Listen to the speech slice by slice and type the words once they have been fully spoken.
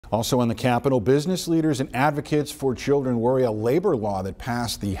Also in the Capitol, business leaders and advocates for children worry a labor law that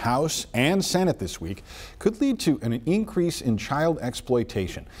passed the House and Senate this week could lead to an increase in child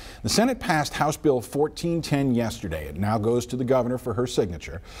exploitation. The Senate passed House Bill 1410 yesterday. It now goes to the governor for her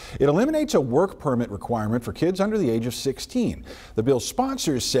signature. It eliminates a work permit requirement for kids under the age of 16. The bill's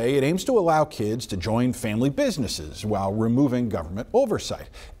sponsors say it aims to allow kids to join family businesses while removing government oversight,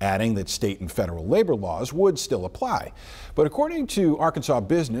 adding that state and federal labor laws would still apply. But according to Arkansas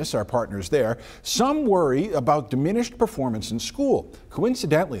Business, our partners there, some worry about diminished performance in school.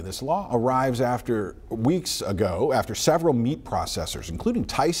 Coincidentally, this law arrives weeks ago after several meat processors, including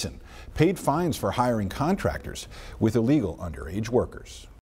Tyson, paid fines for hiring contractors with illegal underage workers.